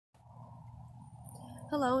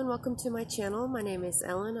Hello and welcome to my channel. My name is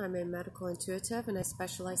Ellen. I'm a medical intuitive and I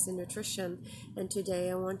specialize in nutrition. And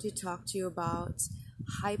today I want to talk to you about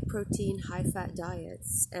high protein, high fat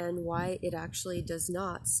diets and why it actually does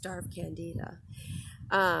not starve Candida.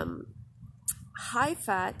 High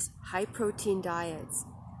fat, high protein diets,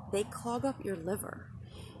 they clog up your liver.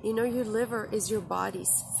 You know, your liver is your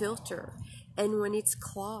body's filter. And when it's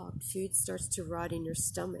clogged, food starts to rot in your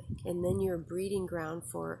stomach. And then you're a breeding ground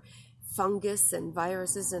for fungus and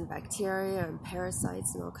viruses and bacteria and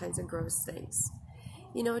parasites and all kinds of gross things.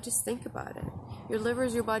 You know, just think about it. Your liver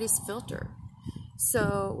is your body's filter.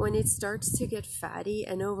 So when it starts to get fatty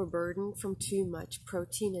and overburdened from too much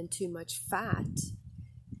protein and too much fat,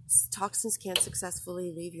 toxins can't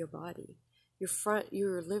successfully leave your body.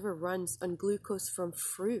 Your liver runs on glucose from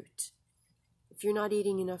fruit. If you're not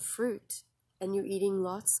eating enough fruit and you're eating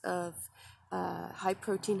lots of high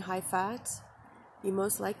protein, high fat, you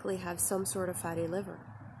most likely have some sort of fatty liver.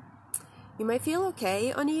 You might feel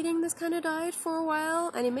okay on eating this kind of diet for a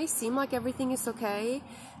while, and it may seem like everything is okay,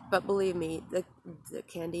 but believe me, the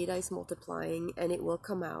Candida is multiplying, and it will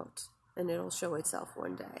come out, and it'll show itself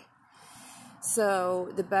one day.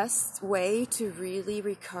 So the best way to really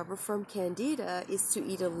recover from Candida is to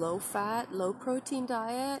eat a low-fat, low-protein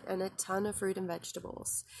diet and a ton of fruit and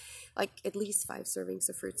vegetables, like at least 5 servings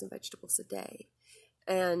of fruits and vegetables a day.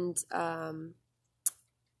 And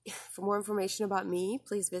for more information about me,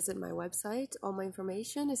 please visit my website. All my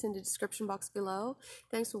information is in the description box below.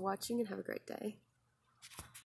 Thanks for watching and have a great day.